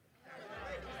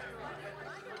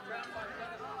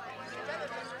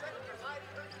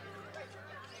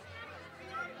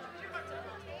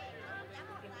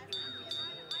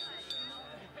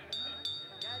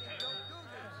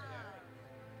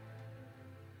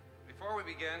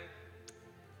we begin,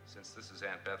 since this is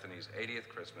Aunt Bethany's 80th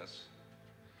Christmas,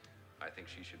 I think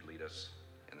she should lead us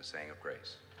in the saying of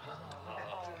grace.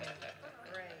 Oh,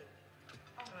 great.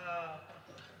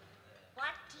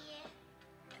 What, dear?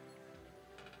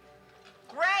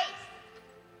 Grace!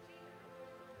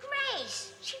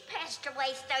 Grace! She passed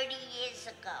away 30 years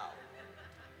ago.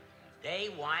 They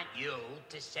want you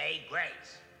to say grace.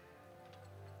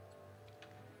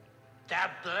 The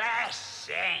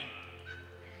blessing.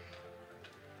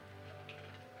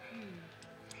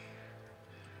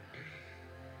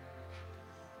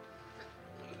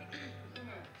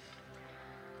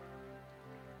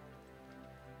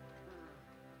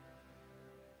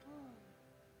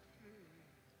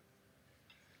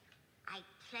 I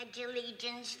pledge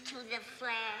allegiance to the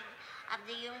flag of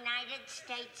the United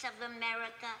States of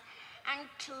America and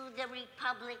to the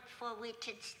republic for which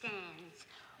it stands,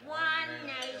 one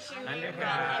nation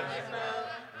indivisible,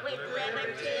 with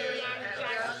liberty and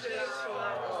justice for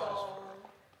all.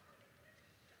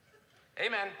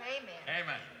 Amen. Amen.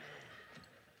 Amen.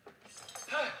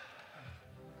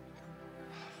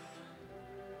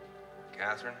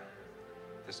 Catherine,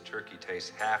 this turkey tastes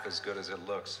half as good as it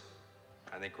looks.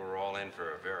 I think we're all in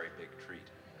for a very big treat.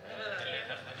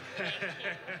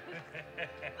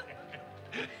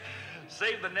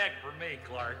 Save the neck for me,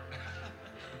 Clark.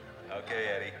 Okay,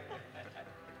 Eddie.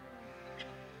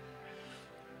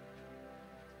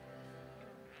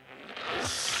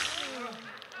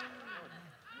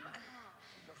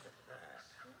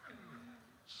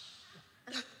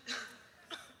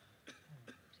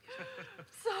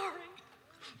 Sorry.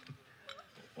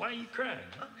 Why are you crying?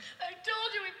 I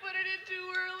told you we put it in too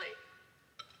early.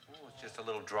 Oh, it's just a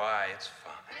little dry. It's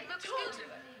fine. I told you.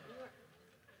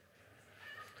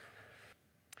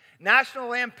 National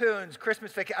Lampoon's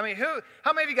Christmas Vacation. I mean,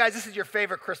 how many of you guys, this is your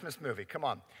favorite Christmas movie? Come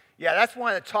on. Yeah, that's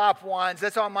one of the top ones.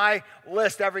 That's on my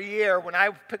list every year. When I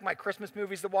pick my Christmas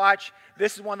movies to watch,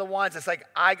 this is one of the ones that's like,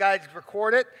 I got to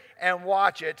record it and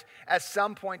watch it at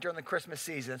some point during the Christmas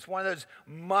season. It's one of those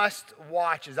must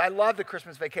watches. I love the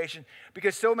Christmas Vacation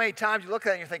because so many times you look at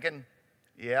it and you're thinking,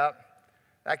 yeah,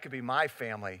 that could be my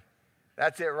family.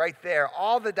 That's it right there.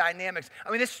 All the dynamics. I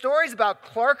mean, this story is about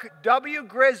Clark W.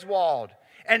 Griswold.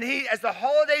 And he, as the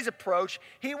holidays approach,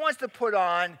 he wants to put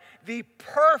on the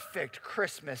perfect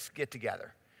Christmas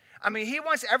get-together. I mean, he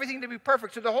wants everything to be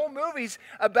perfect. So the whole movie's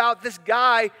about this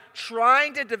guy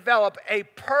trying to develop a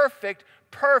perfect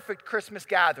Christmas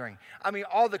gathering. I mean,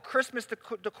 all the Christmas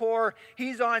decor,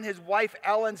 he's on his wife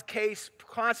Ellen's case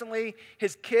constantly.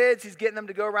 His kids, he's getting them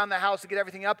to go around the house to get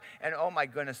everything up. And oh my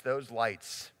goodness, those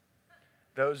lights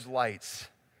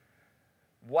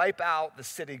wipe out the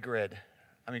city grid.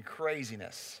 I mean,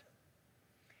 craziness.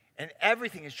 And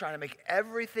everything is trying to make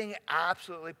everything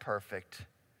absolutely perfect.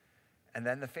 And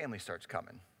then the family starts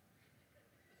coming.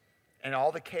 And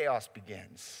all the chaos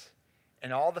begins.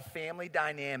 And all the family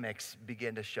dynamics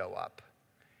begin to show up.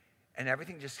 And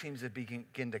everything just seems to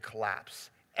begin to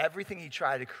collapse. Everything he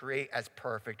tried to create as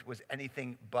perfect was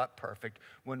anything but perfect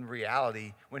when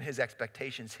his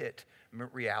expectations hit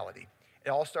reality. It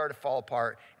all started to fall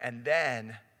apart. And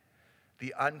then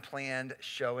the unplanned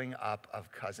showing up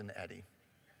of Cousin Eddie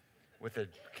with the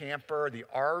camper, the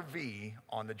RV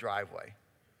on the driveway.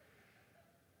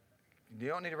 You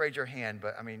don't need to raise your hand,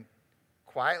 but I mean,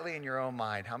 quietly in your own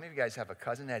mind, how many of you guys have a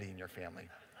Cousin Eddie in your family?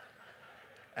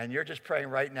 And you're just praying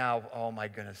right now, oh my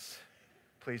goodness,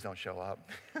 please don't show up.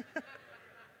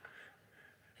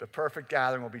 The perfect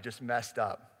gathering will be just messed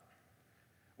up.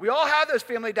 We all have those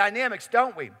family dynamics,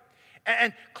 don't we?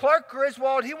 And Clark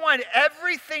Griswold, he wanted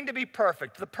everything to be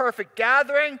perfect. The perfect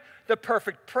gathering, the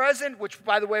perfect present, which,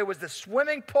 by the way, was the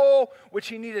swimming pool, which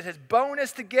he needed his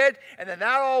bonus to get. And then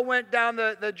that all went down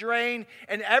the drain.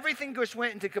 And everything just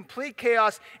went into complete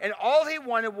chaos. And all he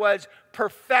wanted was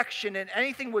perfection. And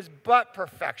anything was but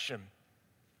perfection.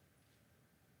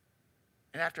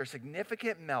 And after a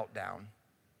significant meltdown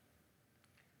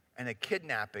and a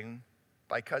kidnapping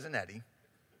by Cousin Eddie,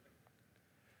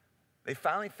 they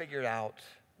finally figured out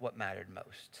what mattered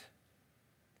most.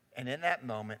 And in that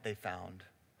moment, they found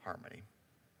harmony.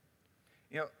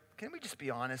 You know, can we just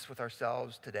be honest with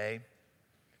ourselves today?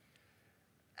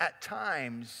 At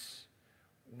times,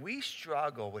 we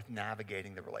struggle with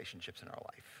navigating the relationships in our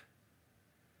life.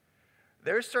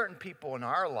 There's certain people in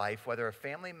our life, whether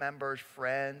family members,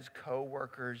 friends,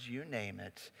 co-workers, you name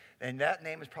it, and that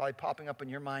name is probably popping up in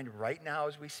your mind right now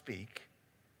as we speak.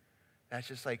 That's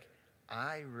just like,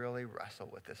 I really wrestle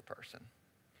with this person.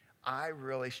 I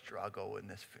really struggle in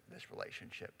this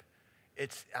relationship.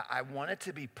 I want it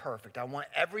to be perfect. I want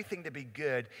everything to be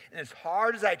good. And as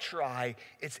hard as I try,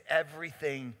 it's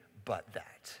everything but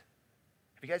that.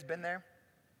 Have you guys been there?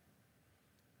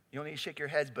 You don't need to shake your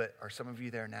heads, but are some of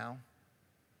you there now?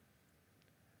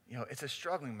 You know, it's a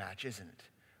struggling match, isn't it?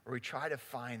 Where we try to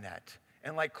find that.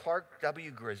 And like Clark W.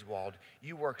 Griswold,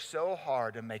 you work so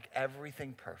hard to make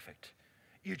everything perfect.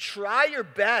 You try your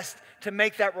best to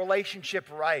make that relationship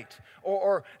right,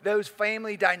 or those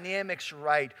family dynamics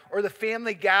right, or the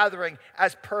family gathering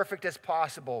as perfect as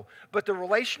possible. But the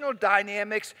relational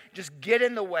dynamics just get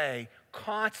in the way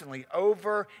constantly,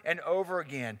 over and over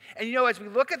again. And you know, as we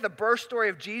look at the birth story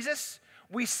of Jesus,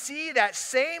 we see that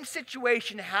same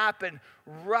situation happen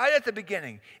right at the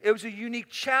beginning. It was a unique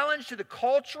challenge to the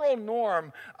cultural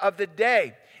norm of the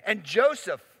day. And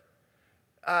Joseph,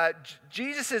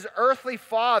 Jesus' earthly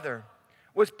father,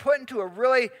 was put into a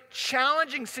really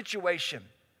challenging situation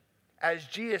as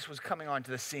Jesus was coming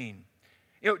onto the scene.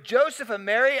 You know, Joseph and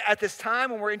Mary at this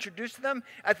time, when we're introduced to them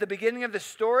at the beginning of the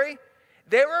story,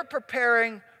 they were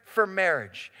preparing for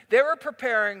marriage. They were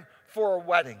preparing for a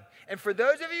wedding. And for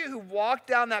those of you who walked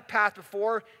down that path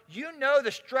before, you know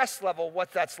the stress level,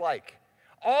 what that's like.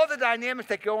 All the dynamics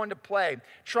that go into play,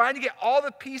 trying to get all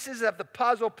the pieces of the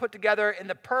puzzle put together in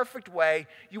the perfect way.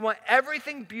 You want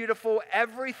everything beautiful,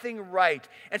 everything right.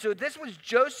 And so this was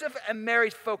Joseph and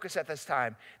Mary's focus at this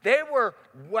time. They were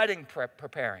wedding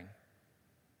preparing.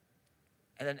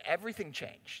 And then everything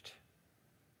changed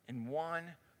in one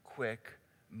quick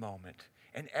moment.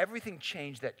 And everything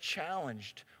changed that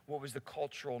challenged what was the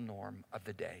cultural norm of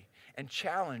the day and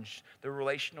challenged the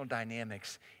relational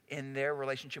dynamics in their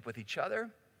relationship with each other.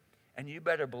 And you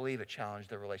better believe it challenged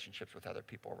their relationships with other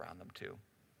people around them too.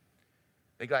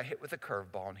 They got hit with a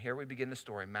curveball. And here we begin the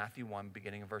story, Matthew 1,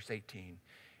 beginning of verse 18.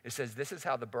 It says, this is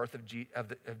how the birth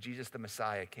of Jesus the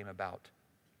Messiah came about.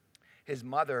 His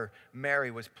mother,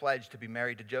 Mary, was pledged to be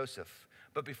married to Joseph.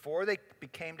 But before they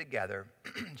became together,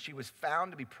 she was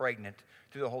found to be pregnant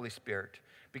through the Holy Spirit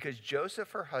because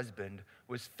Joseph, her husband,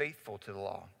 was faithful to the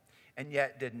law and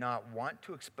yet did not want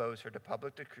to expose her to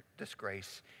public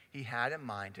disgrace. He had in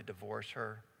mind to divorce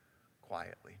her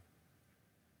quietly.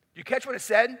 You catch what it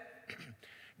said?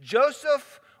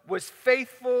 Joseph was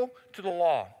faithful to the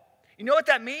law. You know what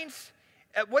that means?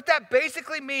 What that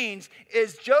basically means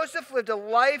is Joseph lived a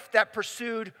life that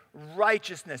pursued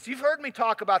righteousness. You've heard me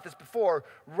talk about this before.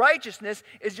 Righteousness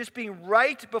is just being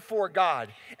right before God.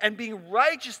 And being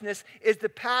righteousness is the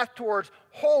path towards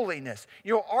holiness.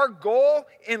 You know, our goal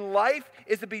in life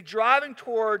is to be driving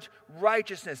towards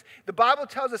righteousness. The Bible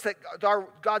tells us that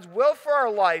God's will for our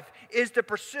life is to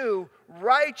pursue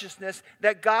righteousness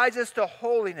that guides us to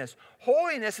holiness.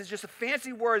 Holiness is just a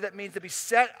fancy word that means to be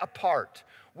set apart.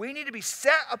 We need to be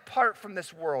set apart from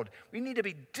this world. We need to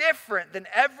be different than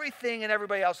everything and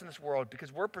everybody else in this world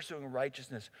because we're pursuing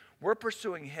righteousness. We're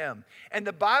pursuing Him. And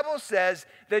the Bible says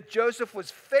that Joseph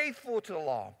was faithful to the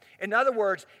law. In other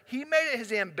words, he made it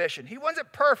his ambition. He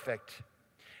wasn't perfect,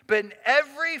 but in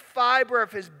every fiber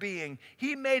of his being,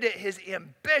 he made it his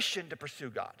ambition to pursue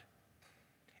God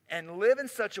and live in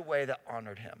such a way that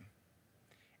honored Him.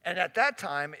 And at that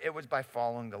time, it was by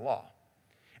following the law.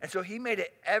 And so he made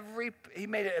it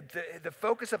the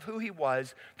focus of who he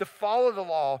was to follow the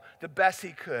law the best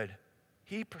he could.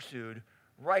 He pursued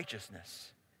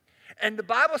righteousness. And the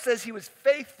Bible says he was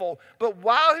faithful, but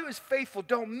while he was faithful,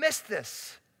 don't miss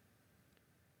this.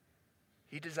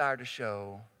 He desired to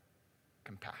show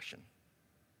compassion.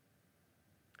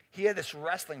 He had this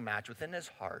wrestling match within his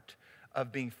heart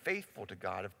of being faithful to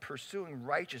God, of pursuing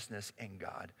righteousness in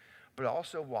God, but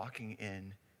also walking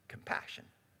in compassion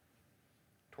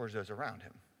towards those around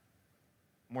him.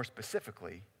 More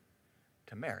specifically,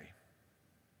 to Mary.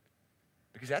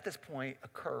 Because at this point, a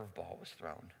curveball was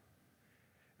thrown.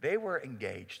 They were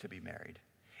engaged to be married.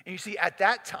 And you see, at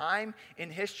that time in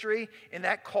history, in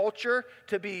that culture,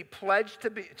 to be pledged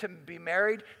to be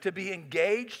married, to be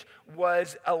engaged,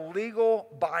 was a legal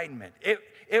bindment.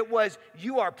 It was,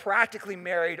 you are practically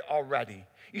married already.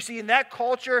 You see, in that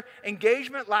culture,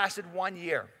 engagement lasted 1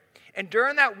 year. And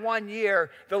during that 1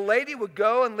 year, the lady would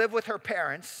go and live with her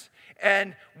parents.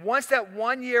 And once that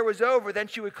 1 year was over, then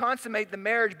she would consummate the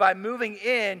marriage by moving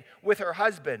in with her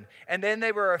husband. And then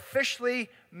they were officially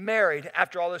married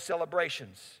after all those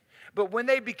celebrations. But when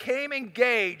they became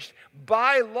engaged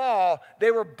by law,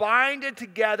 they were binded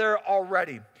together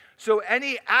already. So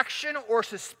any action or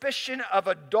suspicion of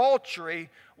adultery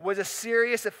was a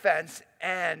serious offense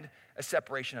and a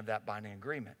separation of that binding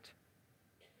agreement.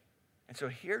 And so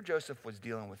here Joseph was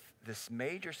dealing with this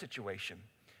major situation,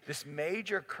 this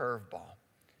major curveball.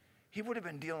 He would have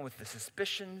been dealing with the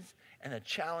suspicions and the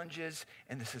challenges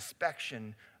and the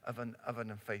suspicion of an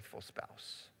unfaithful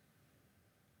spouse.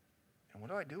 And what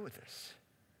do I do with this?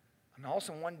 I mean, all of a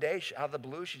sudden one day, out of the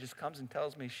blue, she just comes and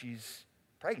tells me she's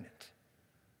pregnant.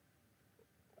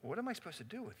 What am I supposed to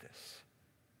do with this?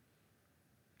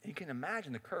 You can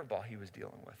imagine the curveball he was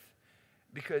dealing with,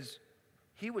 because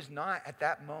he was not at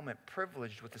that moment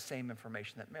privileged with the same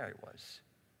information that Mary was.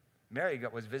 Mary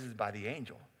was visited by the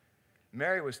angel.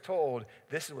 Mary was told,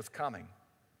 this is what's coming.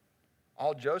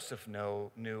 All Joseph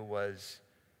knew was,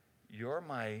 you're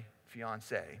my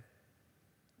fiancé.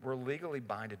 We're legally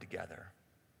binded together.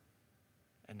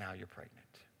 And now you're pregnant.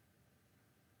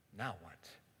 Now what?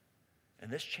 And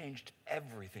this changed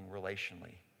everything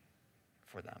relationally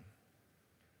for them.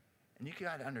 And you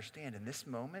got to understand, in this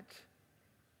moment,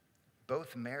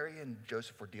 both Mary and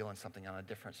Joseph were dealing something on a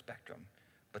different spectrum,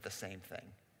 but the same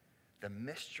thing. The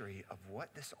mystery of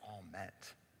what this all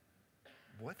meant,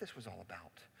 what this was all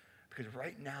about. Because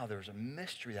right now there was a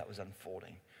mystery that was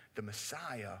unfolding. The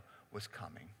Messiah was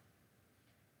coming.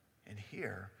 And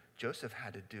here, Joseph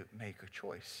had to make a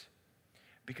choice,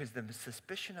 because the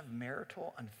suspicion of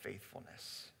marital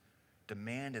unfaithfulness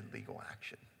demanded legal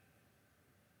action.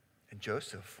 And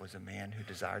Joseph was a man who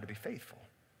desired to be faithful.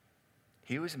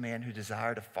 He was a man who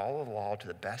desired to follow the law to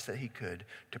the best that he could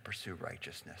to pursue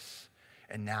righteousness.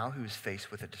 And now he was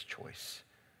faced with a choice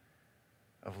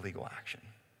of legal action.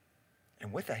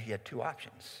 And with that, he had two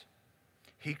options.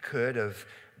 He could have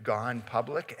gone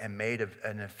public and made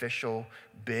an official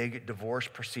big divorce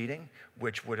proceeding,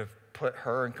 which would have put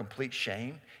her in complete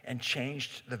shame and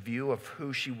changed the view of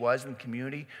who she was in the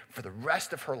community for the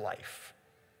rest of her life.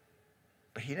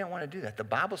 But he didn't want to do that. The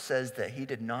Bible says that he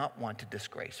did not want to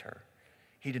disgrace her.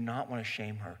 He did not want to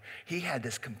shame her. He had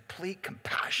this complete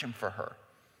compassion for her.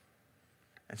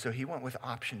 And so he went with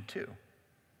option two.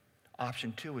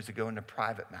 Option two was to go into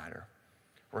private matter,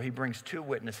 where he brings two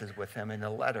witnesses with him. In the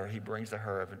letter he brings to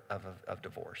her of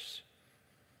divorce.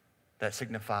 That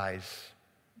signifies,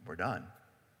 we're done.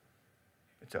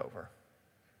 It's over.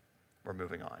 We're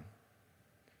moving on.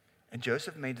 And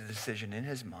Joseph made the decision in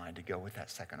his mind to go with that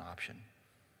second option.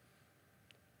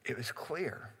 It was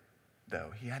clear,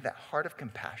 though, he had that heart of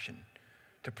compassion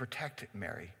to protect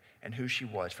Mary and who she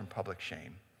was from public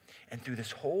shame. And through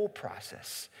this whole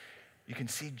process, you can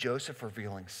see Joseph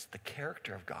revealing the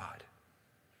character of God,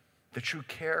 the true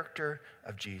character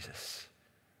of Jesus,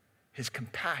 his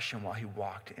compassion while he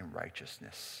walked in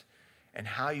righteousness, and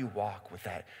how you walk with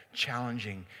that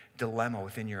challenging dilemma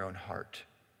within your own heart.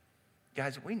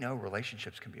 Guys, we know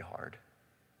relationships can be hard.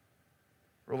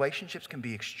 Relationships can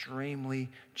be extremely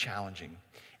challenging.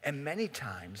 And many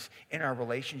times in our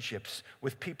relationships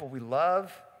with people we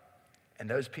love and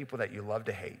those people that you love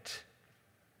to hate,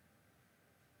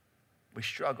 we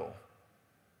struggle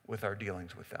with our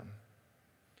dealings with them.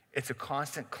 It's a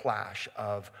constant clash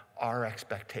of our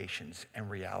expectations and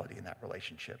reality in that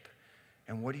relationship.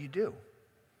 And what do you do?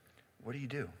 What do you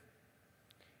do?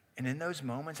 And in those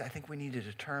moments, I think we need to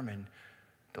determine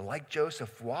to, like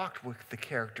Joseph, walk with the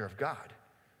character of God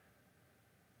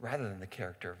rather than the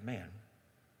character of man.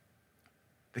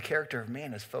 The character of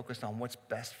man is focused on what's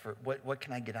best for, what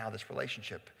can I get out of this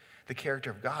relationship? The character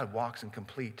of God walks in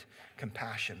complete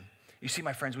compassion. You see,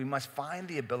 my friends, we must find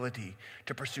the ability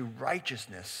to pursue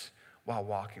righteousness while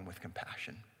walking with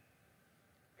compassion.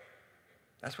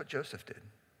 That's what Joseph did.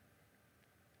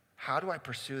 How do I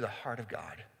pursue the heart of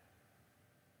God?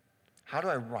 How do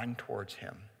I run towards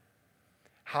him?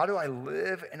 How do I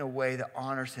live in a way that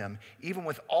honors him, even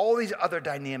with all these other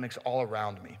dynamics all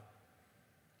around me?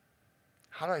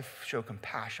 How do I show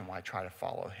compassion while I try to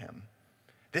follow him?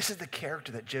 This is the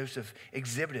character that Joseph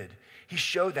exhibited. He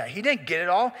showed that. He didn't get it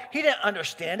all. He didn't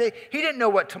understand it. He didn't know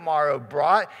what tomorrow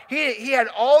brought. He had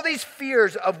all these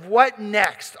fears of what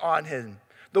next on him.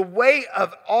 The weight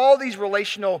of all these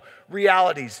relational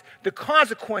realities, the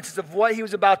consequences of what he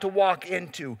was about to walk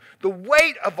into, the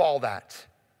weight of all that.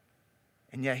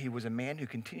 And yet he was a man who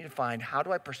continued to find, how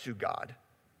do I pursue God?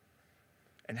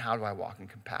 And how do I walk in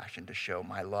compassion to show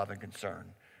my love and concern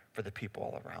for the people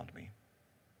all around me?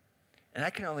 And I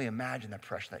can only imagine the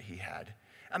pressure that he had.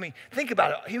 I mean, think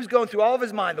about it. He was going through all of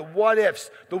his mind, the what ifs,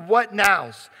 the what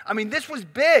nows. I mean, this was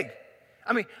big.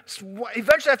 I mean,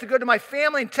 eventually I have to go to my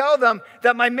family and tell them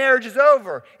that my marriage is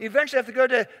over. Eventually I have to go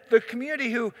to the community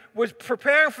who was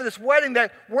preparing for this wedding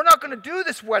that we're not going to do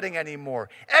this wedding anymore.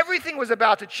 Everything was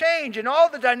about to change, and all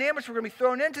the dynamics were going to be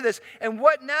thrown into this. And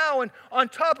what now? And on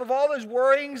top of all those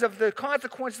worryings of the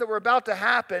consequences that were about to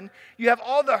happen, you have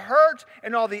all the hurt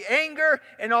and all the anger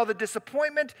and all the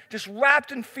disappointment just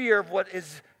wrapped in fear of what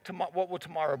will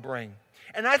tomorrow bring.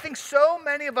 And I think so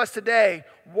many of us today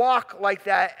walk like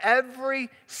that every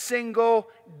single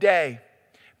day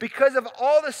because of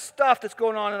all the stuff that's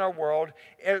going on in our world,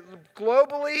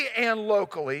 globally and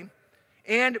locally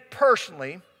and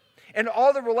personally. and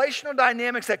all the relational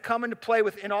dynamics that come into play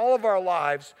within all of our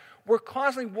lives, we're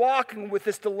constantly walking with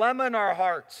this dilemma in our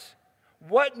hearts.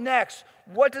 What next?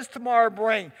 What does tomorrow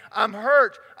bring? I'm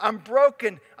hurt. I'm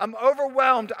broken. I'm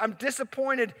overwhelmed. I'm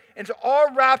disappointed. And it's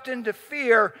all wrapped into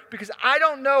fear because I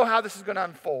don't know how this is going to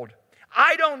unfold.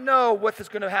 I don't know what's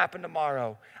going to happen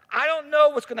tomorrow. I don't know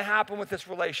what's going to happen with this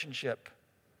relationship.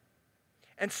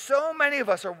 And so many of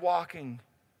us are walking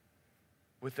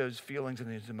with those feelings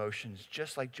and these emotions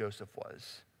just like Joseph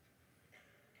was.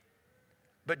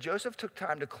 But Joseph took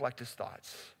time to collect his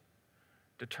thoughts,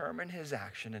 determine his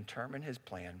action, and determine his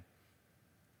plan.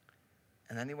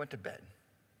 And then he went to bed.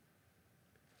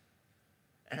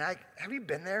 And have you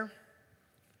been there?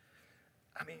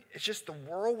 I mean, it's just the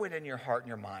whirlwind in your heart and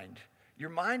your mind. Your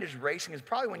mind is racing. It's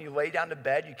probably when you lay down to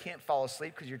bed, you can't fall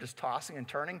asleep because you're just tossing and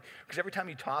turning. Because every time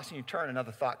you toss and you turn,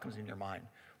 another thought comes in your mind.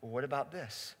 Well, what about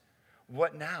this?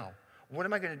 What now? What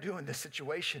am I going to do in this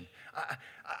situation?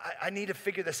 I need to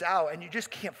figure this out. And you just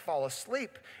can't fall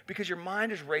asleep because your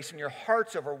mind is racing, your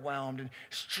heart's overwhelmed, and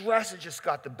stress has just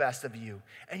got the best of you.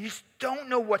 And you just don't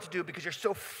know what to do because you're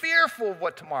so fearful of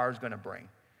what tomorrow is going to bring.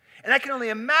 And I can only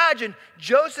imagine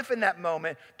Joseph in that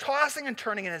moment, tossing and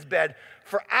turning in his bed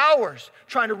for hours,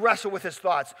 trying to wrestle with his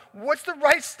thoughts. What's the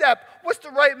right step? What's the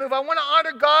right move? I want to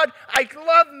honor God. I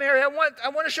love Mary. I want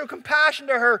to show compassion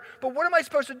to her. But what am I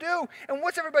supposed to do? And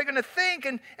what's everybody going to think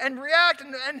and react?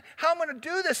 And how am I going to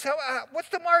do this? What's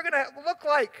tomorrow going to look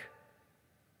like?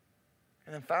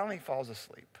 And then finally he falls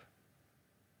asleep.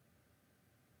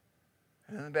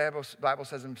 And then the Bible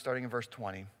says, starting in verse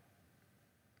 20,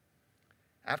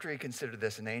 after he considered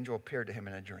this, an angel appeared to him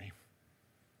in a dream.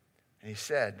 And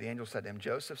the angel said to him,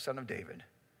 Joseph, son of David,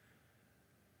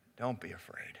 don't be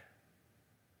afraid.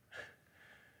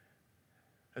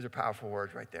 Those are powerful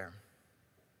words right there.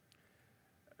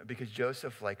 Because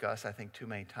Joseph, like us, I think too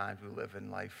many times we live in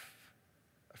life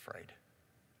afraid.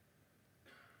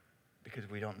 Because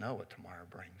we don't know what tomorrow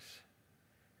brings.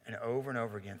 And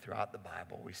over again throughout the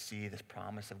Bible, we see this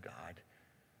promise of God,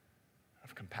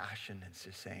 of compassion and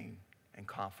just saying, and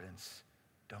confidence,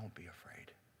 don't be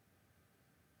afraid.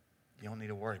 You don't need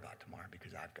to worry about tomorrow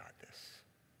because I've got this.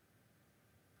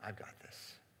 I've got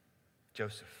this.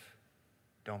 Joseph,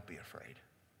 don't be afraid.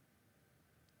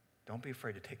 Don't be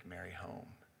afraid to take Mary home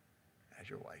as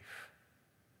your wife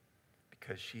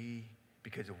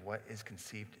because of what is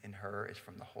conceived in her is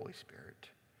from the Holy Spirit.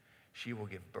 She will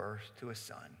give birth to a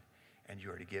son, and you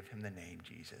are to give him the name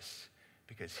Jesus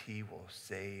because he will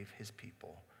save his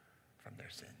people from their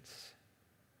sins.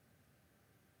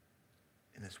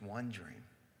 In this one dream,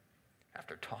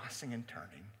 after tossing and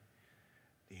turning,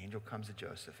 the angel comes to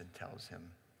Joseph and tells him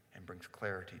and brings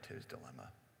clarity to his dilemma.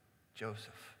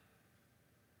 Joseph,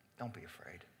 don't be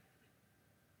afraid.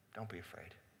 Don't be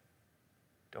afraid.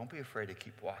 Don't be afraid to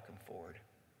keep walking forward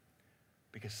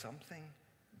because something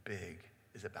big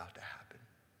is about to happen.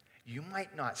 You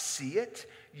might not see it.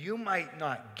 You might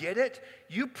not get it.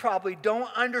 You probably don't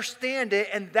understand it,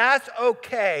 and that's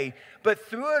okay. But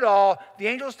through it all, the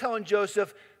angel's telling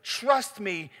Joseph, trust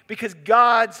me because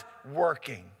God's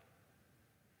working.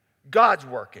 God's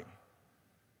working.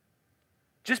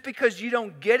 Just because you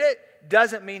don't get it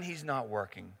doesn't mean he's not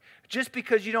working. Just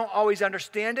because you don't always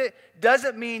understand it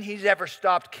doesn't mean he's ever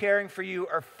stopped caring for you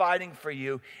or fighting for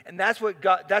you. And that's what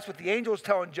the angel is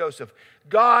telling Joseph.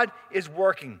 God is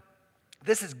working.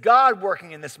 This is God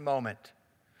working in this moment.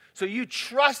 So you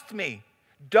trust me.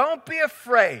 Don't be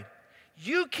afraid.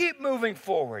 You keep moving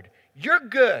forward. You're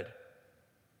good.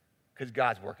 Because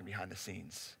God's working behind the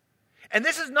scenes. And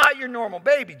this is not your normal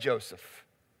baby, Joseph.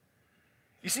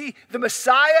 You see, the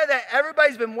Messiah that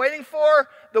everybody's been waiting for,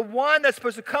 the one that's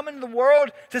supposed to come into the world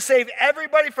to save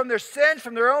everybody from their sins,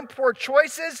 from their own poor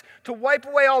choices, to wipe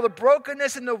away all the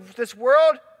brokenness in this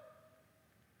world,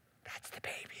 that's the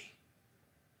baby.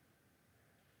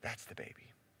 That's the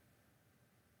baby.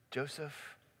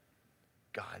 Joseph,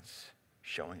 God's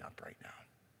showing up right now.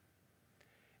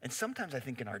 And sometimes I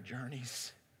think in our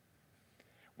journeys,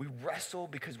 we wrestle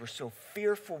because we're so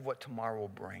fearful of what tomorrow will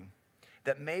bring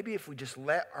that maybe if we just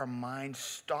let our minds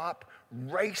stop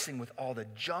racing with all the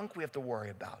junk we have to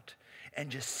worry about and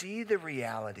just see the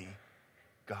reality,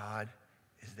 God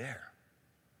is there.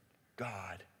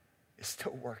 God is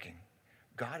still working.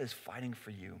 God is fighting for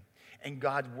you. And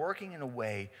God's working in a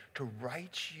way to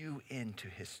write you into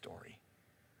his story.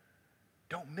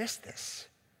 Don't miss this.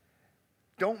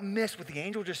 Don't miss what the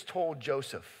angel just told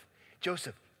Joseph.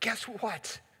 Joseph, guess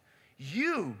what?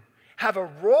 You have a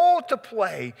role to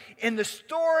play in the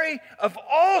story of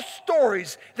all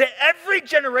stories that every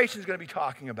generation is going to be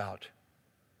talking about.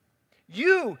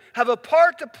 You have a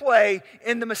part to play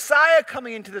in the Messiah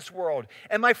coming into this world.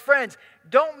 And my friends,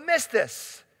 don't miss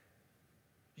this.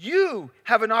 You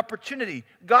have an opportunity.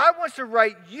 God wants to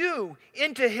write you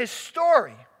into his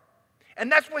story.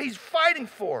 And that's what he's fighting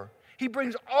for. He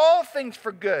brings all things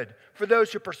for good for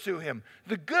those who pursue him.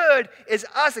 The good is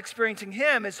us experiencing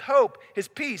him, his hope, his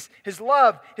peace, his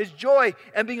love, his joy,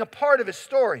 and being a part of his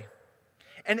story.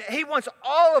 And he wants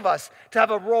all of us to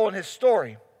have a role in his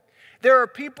story. There are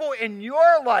people in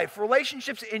your life,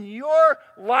 relationships in your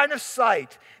line of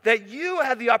sight, that you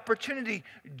have the opportunity,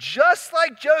 just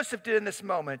like Joseph did in this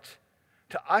moment,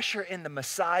 to usher in the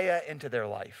Messiah into their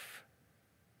life.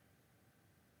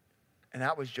 And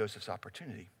that was Joseph's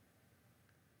opportunity.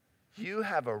 You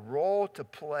have a role to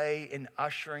play in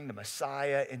ushering the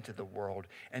Messiah into the world.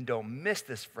 And don't miss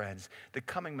this, friends. The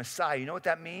coming Messiah, you know what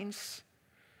that means?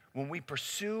 When we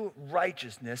pursue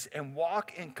righteousness and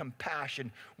walk in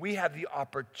compassion, we have the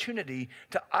opportunity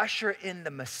to usher in the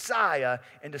Messiah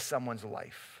into someone's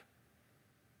life.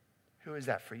 Who is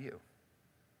that for you?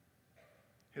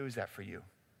 Who is that for you?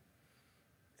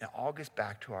 And it all gets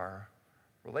back to our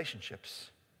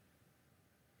relationships.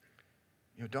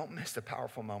 Don't miss the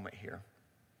powerful moment here.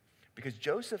 Because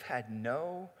Joseph had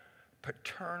no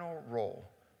paternal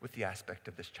role with the aspect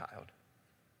of this child.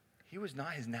 He was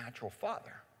not his natural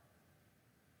father.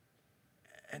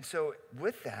 And so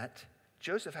with that,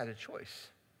 Joseph had a choice.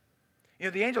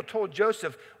 The angel told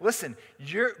Joseph, listen,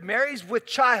 Mary's with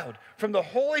child from the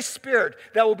Holy Spirit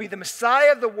that will be the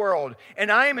Messiah of the world,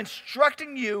 and I am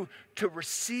instructing you to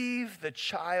receive the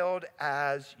child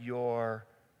as your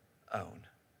own.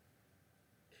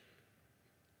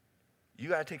 You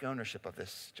got to take ownership of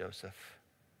this, Joseph.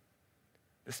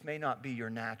 This may not be your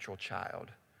natural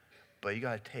child, but you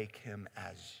got to take him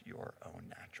as your own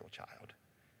natural child.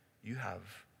 You have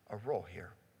a role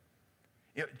here.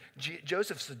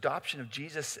 Joseph's adoption of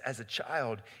Jesus as a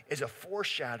child is a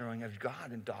foreshadowing of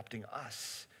God adopting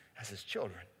us as his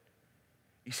children.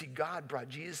 You see, God brought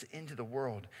Jesus into the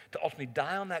world to ultimately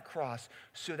die on that cross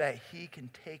so that he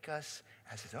can take us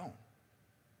as his own.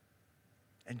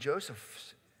 And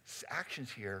Joseph's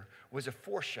actions here was a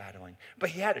foreshadowing, but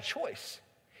he had a choice.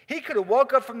 He could have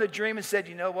woke up from the dream and said,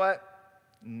 you know what?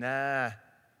 Nah.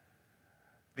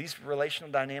 These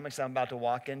relational dynamics I'm about to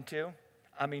walk into,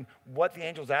 what the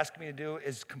angel's asking me to do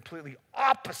is completely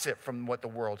opposite from what the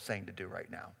world's saying to do right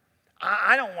now.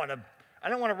 I don't want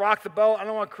to rock the boat. I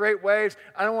don't want to create waves.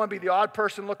 I don't want to be the odd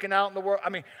person looking out in the world.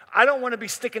 I don't want to be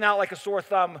sticking out like a sore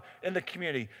thumb in the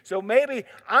community. So maybe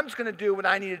I'm just going to do what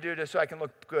I need to do so I can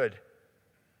look good.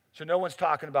 So no one's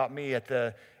talking about me at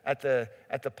the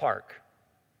park.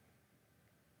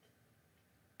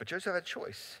 But Joseph had a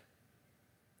choice.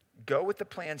 Go with the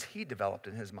plans he developed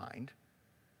in his mind.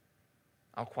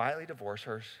 I'll quietly divorce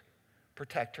her,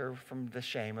 protect her from the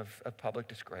shame of public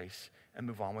disgrace, and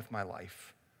move on with my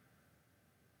life.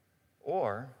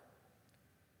 Or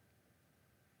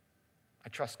I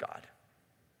trust God.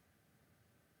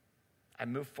 I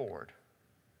move forward.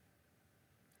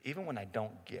 Even when I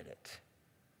don't get it.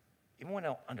 Even when I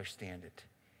don't understand it.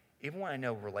 Even when I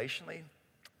know relationally,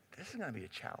 this is going to be a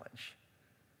challenge.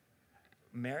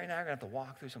 Mary and I are going to have to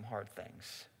walk through some hard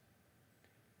things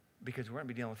because we're going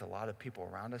to be dealing with a lot of people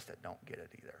around us that don't get it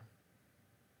either.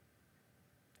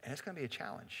 And it's going to be a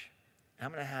challenge. And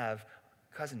I'm going to have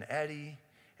Cousin Eddie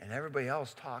and everybody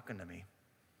else talking to me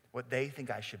what they think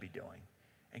I should be doing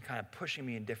and kind of pushing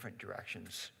me in different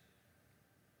directions.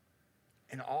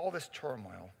 In all this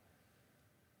turmoil,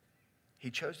 he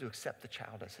chose to accept the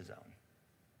child as his own.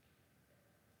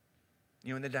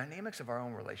 In the dynamics of our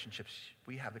own relationships,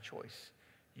 we have a choice.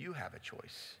 You have a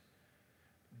choice.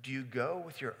 Do you go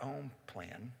with your own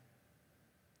plan,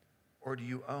 or do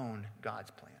you own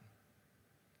God's plan?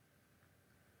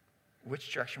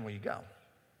 Which direction will you go?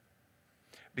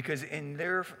 Because in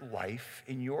their life,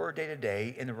 in your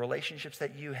day-to-day, in the relationships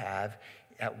that you have,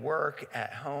 at work,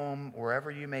 at home,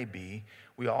 wherever you may be,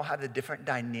 we all have the different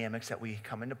dynamics that we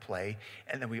come into play,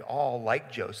 and then we all,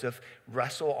 like Joseph,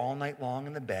 wrestle all night long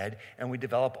in the bed, and we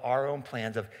develop our own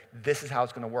plans of this is how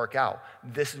it's going to work out.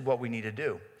 This is what we need to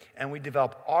do. And we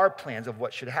develop our plans of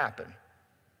what should happen.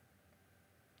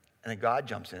 And then God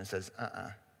jumps in and says,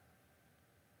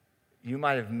 You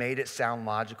might have made it sound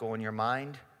logical in your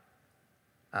mind.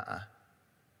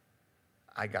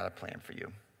 I got a plan for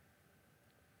you.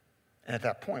 And at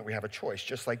that point, we have a choice,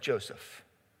 just like Joseph.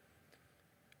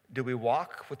 Do we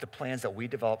walk with the plans that we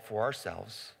develop for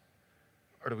ourselves,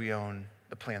 or do we own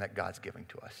the plan that God's giving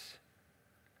to us?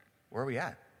 Where are we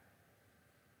at?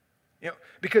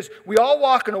 Because we all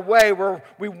walk in a way where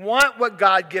we want what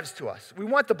God gives to us. We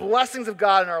want the blessings of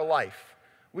God in our life.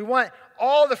 We want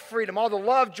all the freedom, all the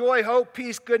love, joy, hope,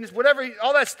 peace, goodness, whatever,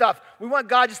 all that stuff. We want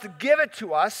God just to give it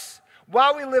to us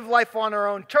while we live life on our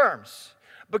own terms.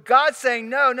 But God's saying,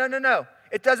 no.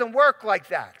 It doesn't work like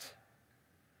that.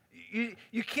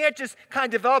 You can't just kind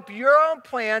of develop your own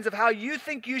plans of how you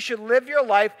think you should live your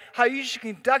life, how you should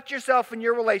conduct yourself in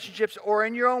your relationships or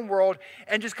in your own world,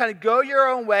 and just kind of go your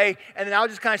own way, and then I'll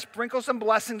just kind of sprinkle some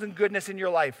blessings and goodness in your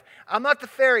life. I'm not the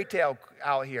fairy tale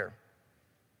out here.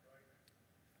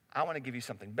 I want to give you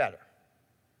something better.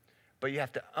 But you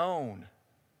have to own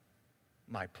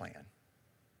my plan.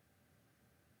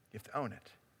 You have to own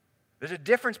it. There's a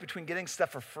difference between getting stuff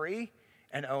for free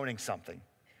and owning something.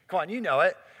 Come on, you know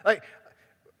it. Like,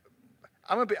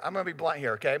 I'm gonna be blunt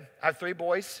here, okay? I have 3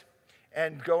 boys,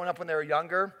 and growing up when they were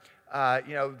younger,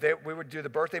 we would do the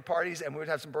birthday parties, and we would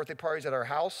have some birthday parties at our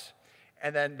house,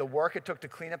 and then the work it took to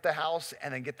clean up the house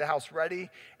and then get the house ready,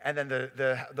 and then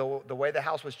the way the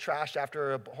house was trashed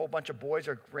after a whole bunch of boys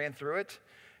ran through it,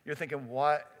 you're thinking,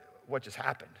 what just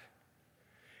happened?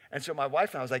 And so my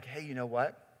wife and I was like, hey, you know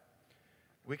what?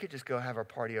 We could just go have our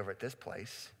party over at this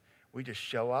place. We just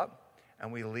show up,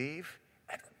 and we leave,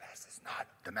 and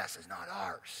the mess is not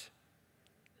ours.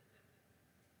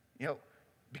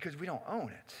 Because we don't own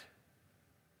it.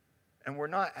 And we're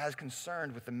not as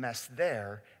concerned with the mess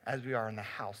there as we are in the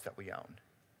house that we own.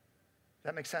 Does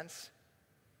that make sense?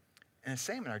 And the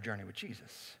same in our journey with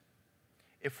Jesus.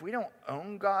 If we don't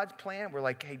own God's plan, we're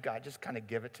like, hey, God, just kind of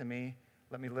give it to me.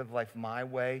 Let me live life my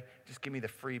way. Just give me the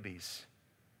freebies.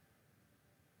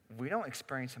 We don't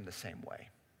experience him the same way.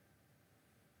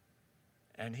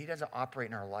 And he doesn't operate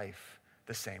in our life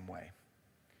the same way.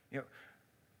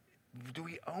 Do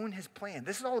we own his plan?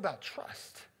 This is all about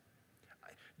trust.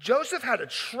 Joseph had to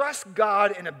trust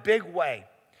God in a big way,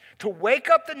 to wake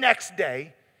up the next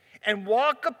day and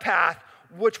walk a path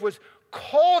which was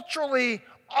culturally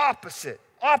opposite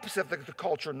of the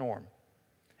culture norm.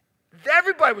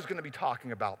 Everybody was going to be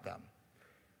talking about them.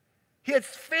 He had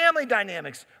family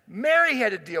dynamics. Mary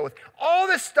had to deal with. All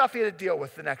this stuff he had to deal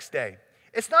with the next day.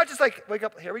 It's not just like, wake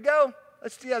up, here we go.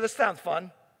 This sounds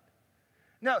fun.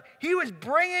 No, he was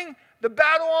bringing the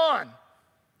battle on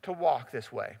to walk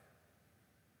this way.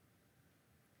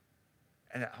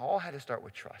 And it all had to start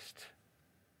with trust.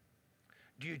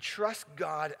 Do you trust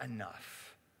God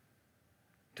enough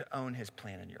to own his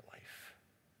plan in your life?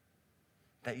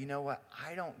 That you know what?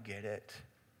 I don't get it.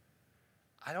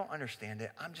 I don't understand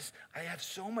it. I have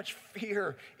so much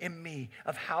fear in me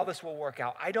of how this will work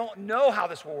out. I don't know how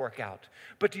this will work out.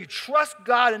 But do you trust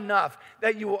God enough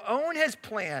that you will own his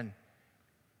plan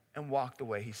and walk the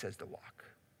way he says to walk?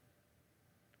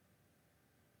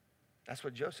 That's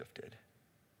what Joseph did.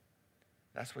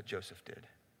 That's what Joseph did.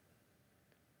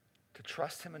 To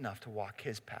trust him enough to walk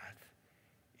his path,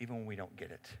 even when we don't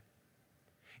get it.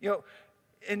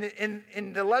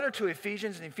 In the letter to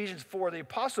Ephesians, in Ephesians 4, the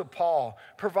Apostle Paul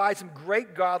provides some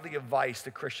great godly advice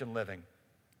to Christian living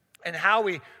and how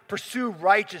we pursue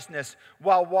righteousness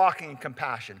while walking in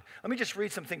compassion. Let me just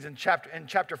read some things in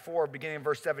chapter 4, beginning in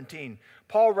verse 17.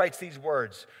 Paul writes these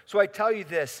words, "So I tell you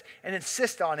this and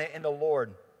insist on it in the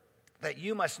Lord, that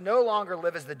you must no longer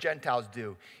live as the Gentiles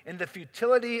do, in the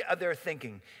futility of their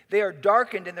thinking. They are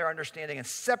darkened in their understanding and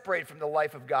separated from the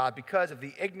life of God because of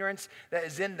the ignorance that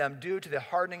is in them due to the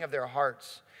hardening of their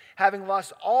hearts. Having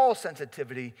lost all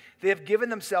sensitivity, they have given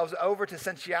themselves over to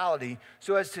sensuality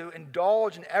so as to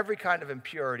indulge in every kind of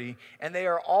impurity, and they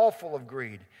are all full of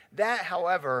greed. That,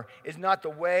 however, is not the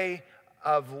way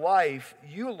of life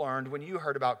you learned when you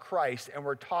heard about Christ and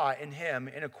were taught in him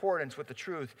in accordance with the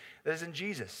truth that is in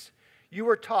Jesus. You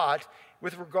were taught,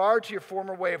 with regard to your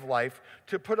former way of life,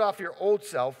 to put off your old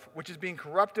self, which is being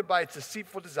corrupted by its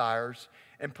deceitful desires,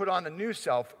 and put on the new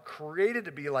self, created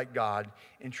to be like God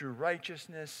in true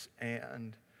righteousness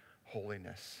and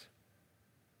holiness."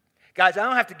 Guys, I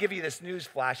don't have to give you this news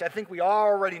flash. I think we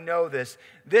already know this.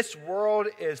 This world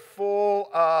is full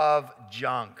of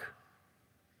junk.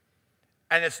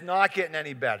 And it's not getting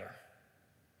any better.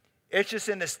 It's just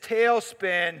in this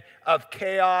tailspin of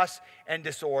chaos and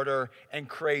disorder and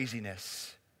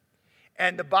craziness.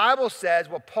 And the Bible says,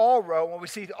 what Paul wrote, what we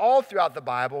see all throughout the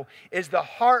Bible, is the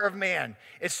heart of man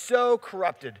is so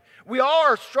corrupted. We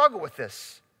all struggle with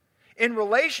this. In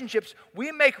relationships,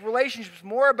 we make relationships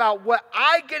more about what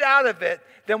I get out of it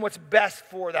than what's best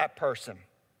for that person.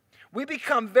 We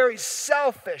become very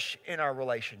selfish in our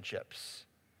relationships.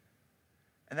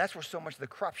 And that's where so much of the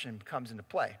corruption comes into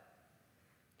play.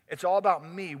 It's all about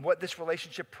me, what this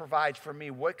relationship provides for me.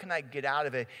 What can I get out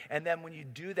of it? And then when you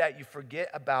do that, you forget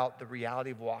about the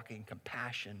reality of walking in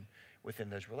compassion within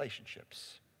those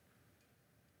relationships.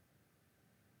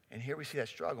 And here we see that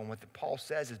struggle. And what Paul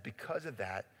says is because of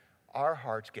that, our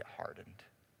hearts get hardened.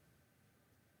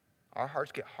 Our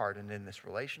hearts get hardened in this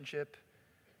relationship,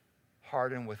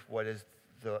 hardened with what is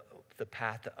the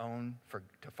path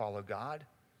to follow God.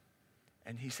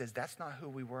 And he says, that's not who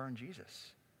we were in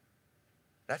Jesus.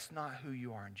 That's not who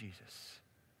you are in Jesus.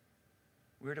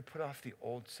 We're to put off the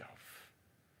old self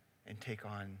and take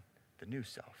on the new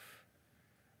self.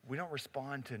 We don't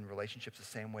respond to in relationships the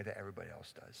same way that everybody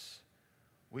else does.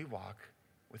 We walk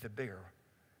with a bigger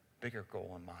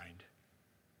goal in mind.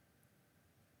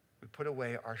 We put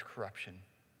away our corruption,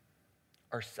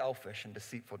 our selfish and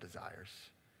deceitful desires,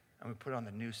 and we put on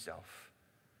the new self,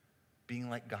 being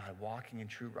like God, walking in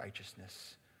true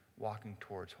righteousness, walking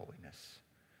towards holiness.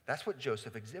 That's what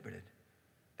Joseph exhibited.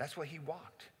 That's what he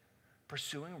walked,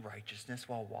 pursuing righteousness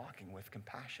while walking with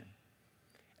compassion.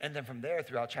 And then from there,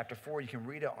 throughout chapter 4, you can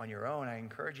read it on your own. I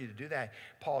encourage you to do that.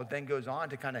 Paul then goes on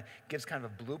to gives kind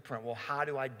of a blueprint. Well, how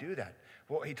do I do that?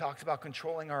 Well, he talks about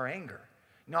controlling our anger.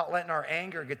 Not letting our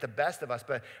anger get the best of us,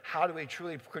 but how do we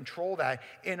truly control that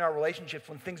in our relationships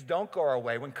when things don't go our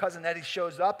way? When Cousin Eddie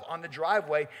shows up on the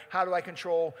driveway, how do I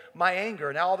control my anger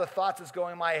and all the thoughts that's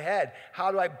going in my head?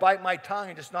 How do I bite my tongue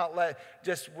and just not let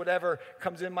just whatever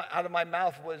comes out of my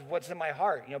mouth was what's in my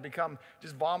heart? Become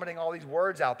just vomiting all these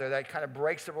words out there that kind of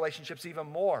breaks the relationships even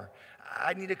more.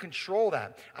 I need to control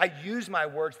that. I use my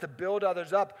words to build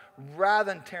others up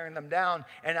rather than tearing them down.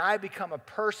 And I become a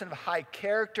person of high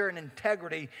character and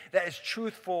integrity that is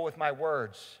truthful with my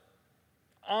words,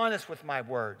 honest with my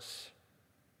words.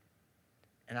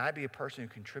 And I be a person who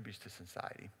contributes to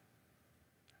society.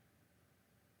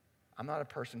 I'm not a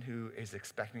person who is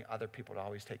expecting other people to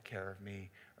always take care of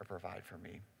me or provide for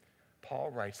me. Paul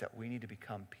writes that we need to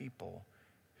become people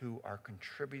who are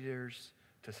contributors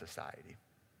to society.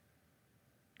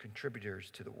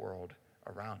 Contributors to the world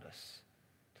around us,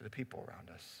 to the people around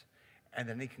us. And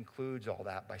then he concludes all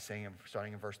that by saying,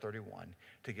 starting in verse 31,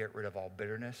 to get rid of all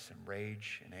bitterness and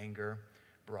rage and anger,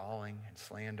 brawling and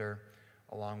slander,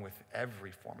 along with every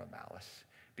form of malice.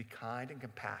 Be kind and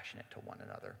compassionate to one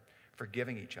another,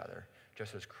 forgiving each other,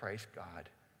 just as Christ God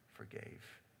forgave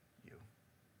you.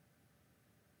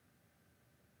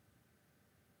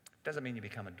 Doesn't mean you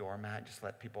become a doormat, just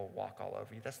let people walk all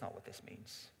over you. That's not what this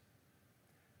means.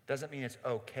 Doesn't mean it's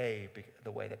okay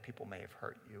the way that people may have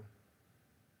hurt you.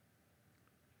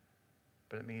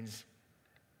 But it means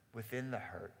within the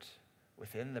hurt,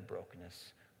 within the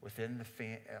brokenness, within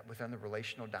the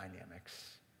relational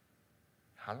dynamics,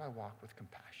 how do I walk with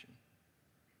compassion?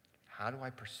 How do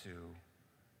I pursue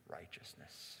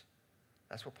righteousness?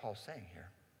 That's what Paul's saying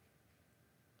here.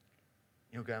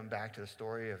 Going back to the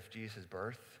story of Jesus'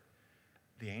 birth,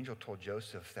 the angel told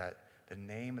Joseph that the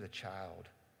name of the child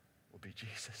will be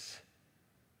Jesus.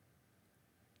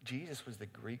 Jesus was the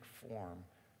Greek form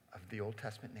of the Old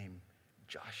Testament name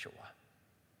Joshua.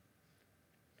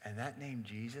 And that name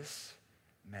Jesus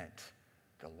meant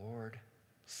the Lord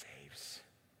saves.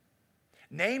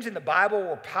 Names in the Bible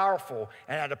were powerful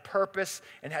and had a purpose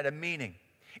and had a meaning.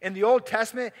 In the Old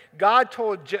Testament, God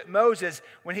told Moses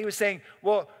when he was saying,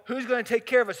 well, who's going to take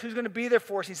care of us? Who's going to be there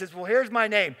for us? He says, well, here's my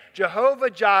name, Jehovah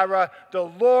Jireh, the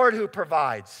Lord who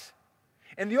provides.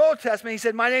 In the Old Testament, he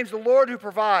said, my name's the Lord who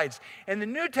provides. In the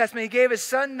New Testament, he gave his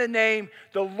son the name,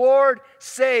 the Lord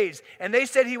saves. And they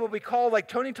said he will be called, like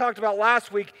Tony talked about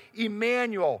last week,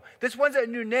 Emmanuel. This wasn't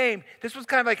a new name. This was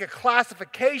kind of like a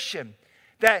classification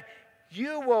that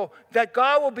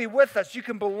God will be with us. You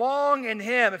can belong in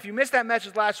him. If you missed that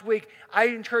message last week, I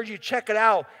encourage you to check it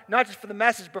out, not just for the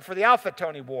message, but for the outfit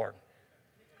Tony wore.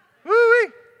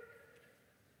 Woo-wee!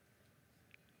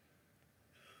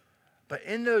 But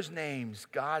in those names,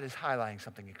 God is highlighting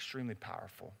something extremely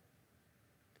powerful.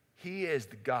 He is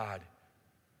the God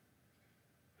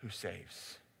who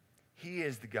saves. He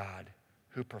is the God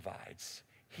who provides.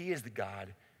 He is the God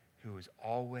who is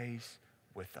always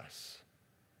with us.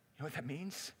 You know what that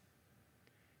means?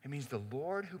 It means the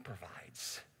Lord who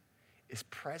provides is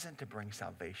present to bring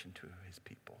salvation to his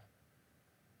people.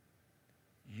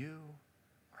 You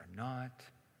are not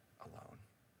alone.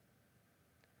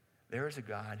 There is a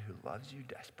God who loves you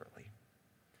desperately.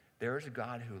 There is a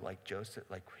God who, like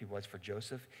he was for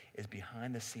Joseph, is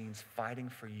behind the scenes fighting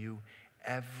for you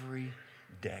every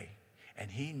day.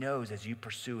 And he knows as you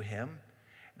pursue him,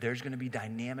 there's going to be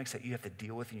dynamics that you have to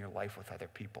deal with in your life with other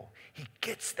people. He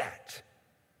gets that.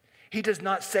 He does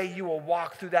not say you will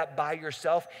walk through that by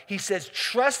yourself. He says,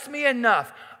 trust me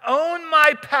enough. Own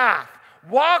my path.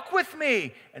 Walk with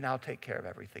me, and I'll take care of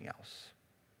everything else.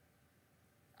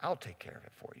 I'll take care of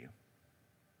it for you.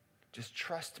 Just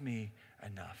trust me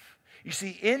enough. You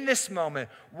see, in this moment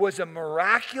was a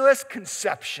miraculous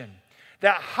conception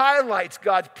that highlights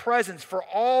God's presence for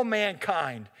all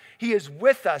mankind. He is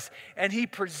with us, and he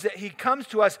comes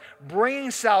to us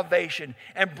bringing salvation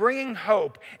and bringing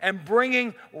hope and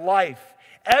bringing life.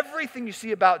 Everything you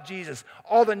see about Jesus,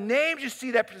 all the names you see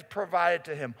that is provided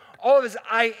to him, all of his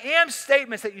I am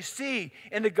statements that you see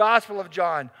in the Gospel of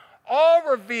John, all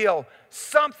reveal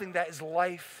something that is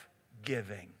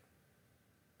life-giving.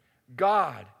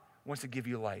 God wants to give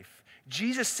you life.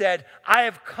 Jesus said, I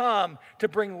have come to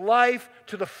bring life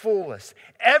to the fullest.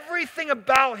 Everything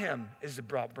about him is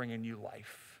about bringing you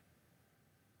life.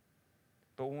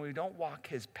 But when we don't walk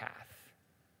his path,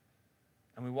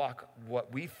 and we walk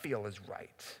what we feel is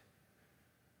right,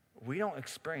 we don't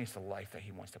experience the life that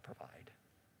he wants to provide.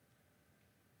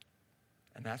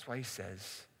 And that's why he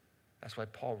says, that's why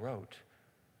Paul wrote,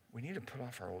 we need to put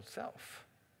off our old self.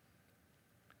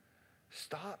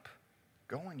 Stop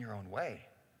going your own way.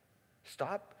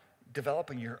 Stop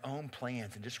developing your own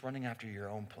plans and just running after your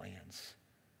own plans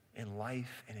in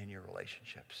life and in your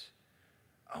relationships.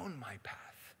 Own my path.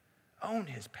 Own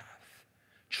his path.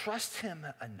 Trust him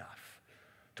enough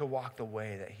to walk the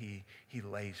way that he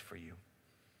lays for you.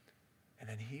 And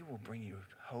then he will bring you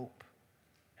hope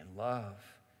and love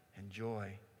and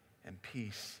joy and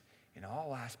peace in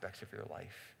all aspects of your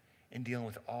life, in dealing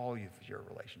with all of your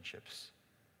relationships.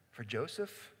 For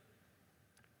Joseph,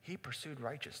 he pursued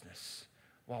righteousness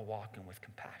while walking with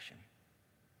compassion.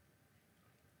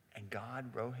 And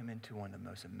God wrote him into one of the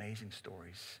most amazing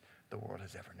stories the world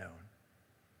has ever known.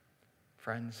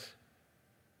 Friends,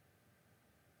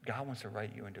 God wants to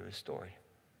write you into his story.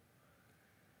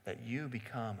 That you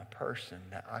become a person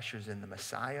that ushers in the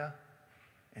Messiah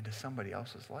into somebody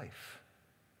else's life.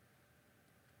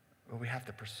 But we have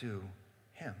to pursue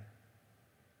him.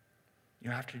 You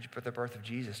know, after the birth of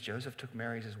Jesus, Joseph took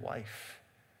Mary as his wife,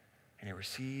 and he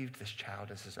received this child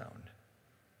as his own.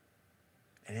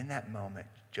 And in that moment,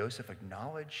 Joseph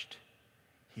acknowledged,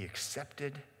 he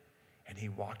accepted, and he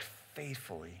walked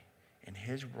faithfully in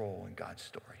his role in God's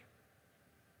story.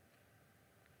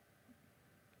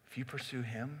 If you pursue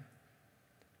him,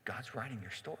 God's writing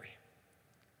your story.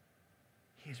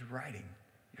 He's writing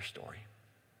your story.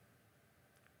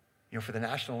 You know, for the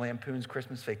National Lampoon's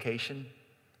Christmas Vacation,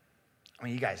 I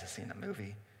mean, you guys have seen the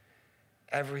movie.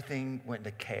 Everything went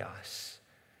into chaos.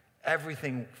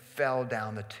 Everything fell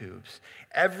down the tubes.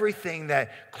 Everything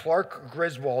that Clark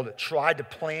Griswold tried to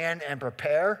plan and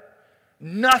prepare,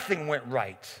 nothing went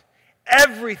right.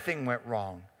 Everything went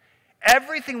wrong.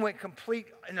 Everything went complete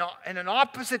in an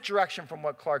opposite direction from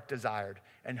what Clark desired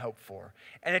and hoped for.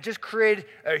 And it just created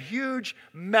a huge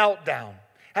meltdown.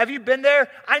 Have you been there?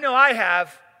 I know I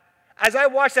have. As I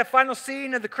watched that final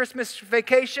scene of the Christmas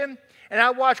Vacation, and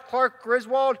I watched Clark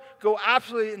Griswold go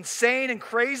absolutely insane and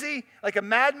crazy, like a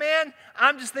madman,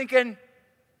 I'm just thinking,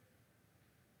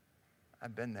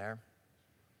 I've been there.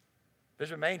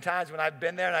 There's been many times when I've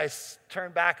been there and I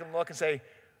turn back and look and say,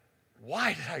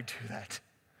 why did I do that?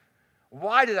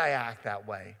 Why did I act that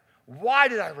way? Why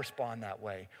did I respond that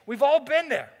way? We've all been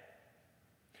there.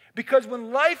 Because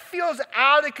when life feels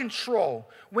out of control,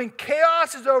 when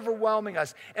chaos is overwhelming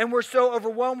us, and we're so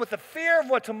overwhelmed with the fear of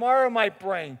what tomorrow might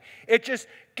bring, it just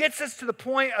gets us to the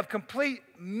point of complete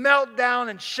meltdown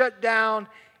and shutdown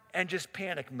and just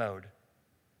panic mode.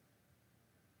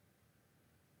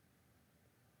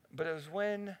 But it was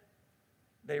when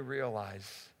they realized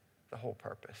the whole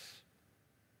purpose.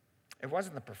 It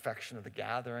wasn't the perfection of the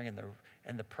gathering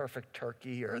and the perfect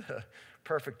turkey or the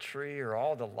perfect tree or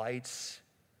all the lights.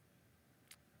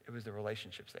 It was the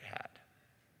relationships they had.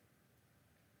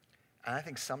 And I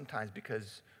think sometimes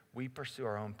because we pursue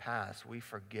our own paths, we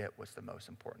forget what's the most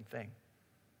important thing.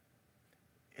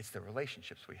 It's the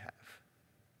relationships we have.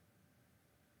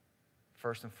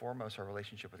 First and foremost, our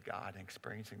relationship with God and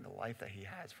experiencing the life that he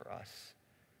has for us.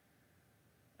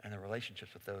 And the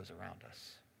relationships with those around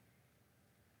us.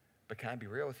 But can I be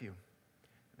real with you?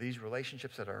 These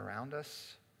relationships that are around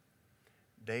us,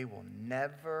 they will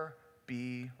never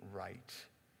be right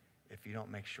if you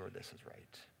don't make sure this is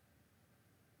right.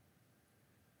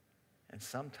 And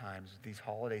sometimes these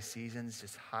holiday seasons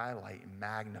just highlight and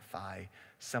magnify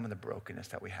some of the brokenness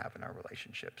that we have in our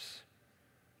relationships.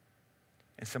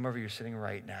 And some of you are sitting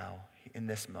right now in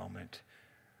this moment,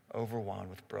 overwhelmed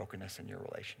with brokenness in your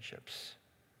relationships.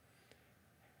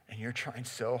 And you're trying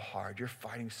so hard, you're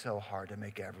fighting so hard to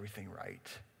make everything right.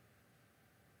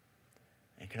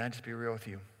 And can I just be real with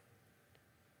you?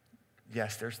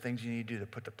 Yes, there's things you need to do to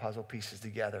put the puzzle pieces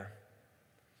together.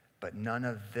 But none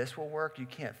of this will work. You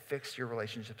can't fix your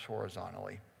relationships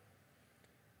horizontally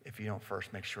if you don't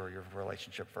first make sure your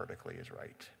relationship vertically is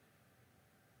right.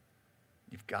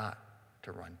 You've got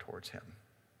to run towards him.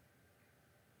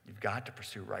 You've got to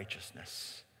pursue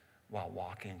righteousness while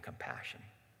walking in compassion.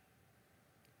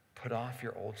 Put off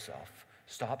your old self.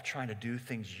 Stop trying to do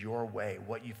things your way,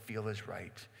 what you feel is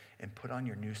right, and put on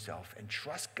your new self and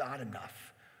trust God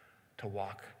enough to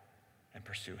walk and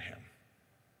pursue him.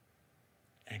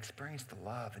 And experience the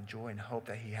love and joy and hope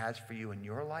that he has for you in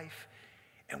your life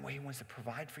and what he wants to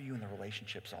provide for you in the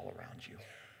relationships all around you.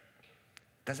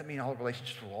 Doesn't mean all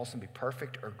relationships will also be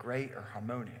perfect or great or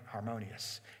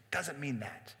harmonious. Doesn't mean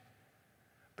that.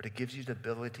 But it gives you the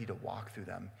ability to walk through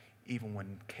them even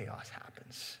when chaos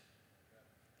happens,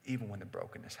 even when the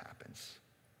brokenness happens.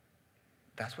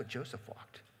 That's what Joseph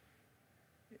walked.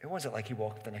 It wasn't like he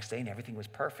woke up the next day and everything was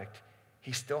perfect.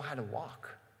 He still had to walk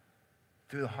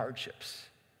through the hardships.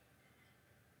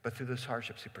 But through those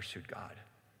hardships, he pursued God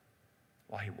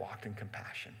while he walked in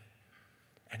compassion.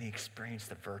 And he experienced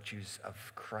the virtues of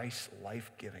Christ's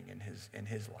life-giving in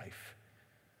his life.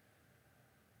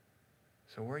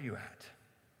 So where are you at?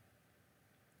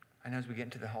 I know as we get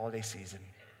into the holiday season,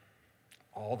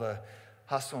 all the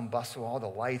hustle and bustle, all the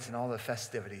lights and all the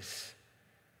festivities,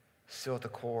 still at the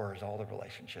core is all the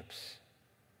relationships.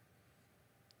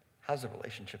 How's the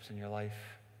relationships in your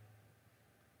life?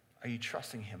 Are you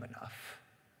trusting him enough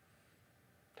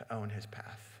to own his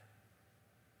path?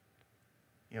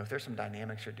 You know, if there's some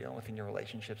dynamics you're dealing with in your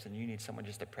relationships and you need someone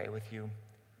just to pray with you,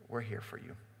 we're here for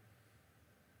you.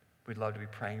 We'd love to be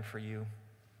praying for you,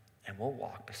 and we'll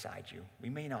walk beside you. We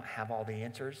may not have all the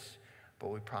answers,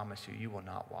 but we promise you, you will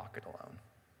not walk it alone.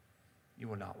 You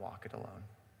will not walk it alone.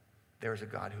 There is a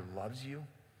God who loves you,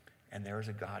 and there is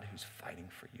a God who's fighting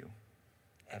for you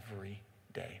every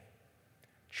day.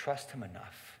 Trust him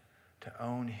enough to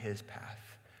own his path.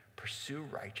 Pursue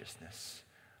righteousness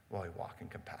while we walk in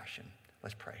compassion.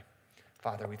 Let's pray.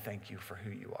 Father, we thank you for who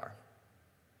you are.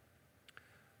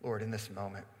 Lord, in this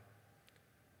moment,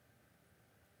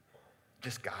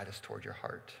 just guide us toward your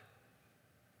heart.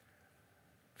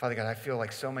 Father God, I feel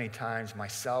like so many times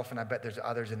myself, and I bet there's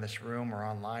others in this room or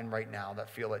online right now that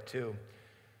feel it too,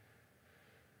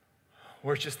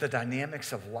 where it's just the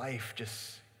dynamics of life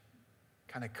just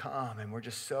kind of come, and we're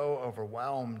just so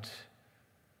overwhelmed,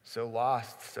 so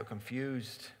lost, so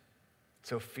confused,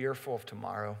 so fearful of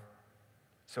tomorrow,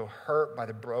 so hurt by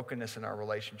the brokenness in our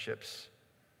relationships.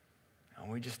 And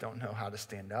we just don't know how to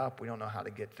stand up. We don't know how to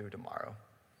get through tomorrow.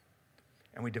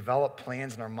 And we develop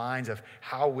plans in our minds of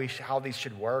how these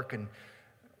should work. And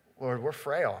Lord, we're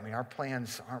frail. I mean, our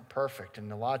plans aren't perfect.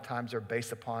 And a lot of times they're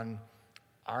based upon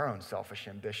our own selfish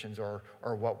ambitions or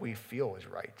what we feel is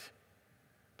right.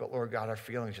 But Lord God, our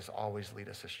feelings just always lead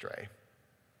us astray.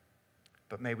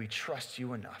 But may we trust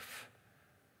you enough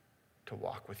to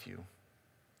walk with you.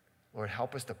 Lord,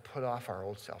 help us to put off our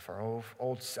old self, our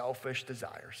old selfish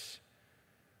desires,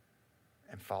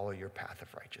 and follow your path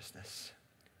of righteousness.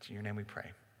 It's in your name we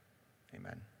pray.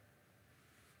 Amen.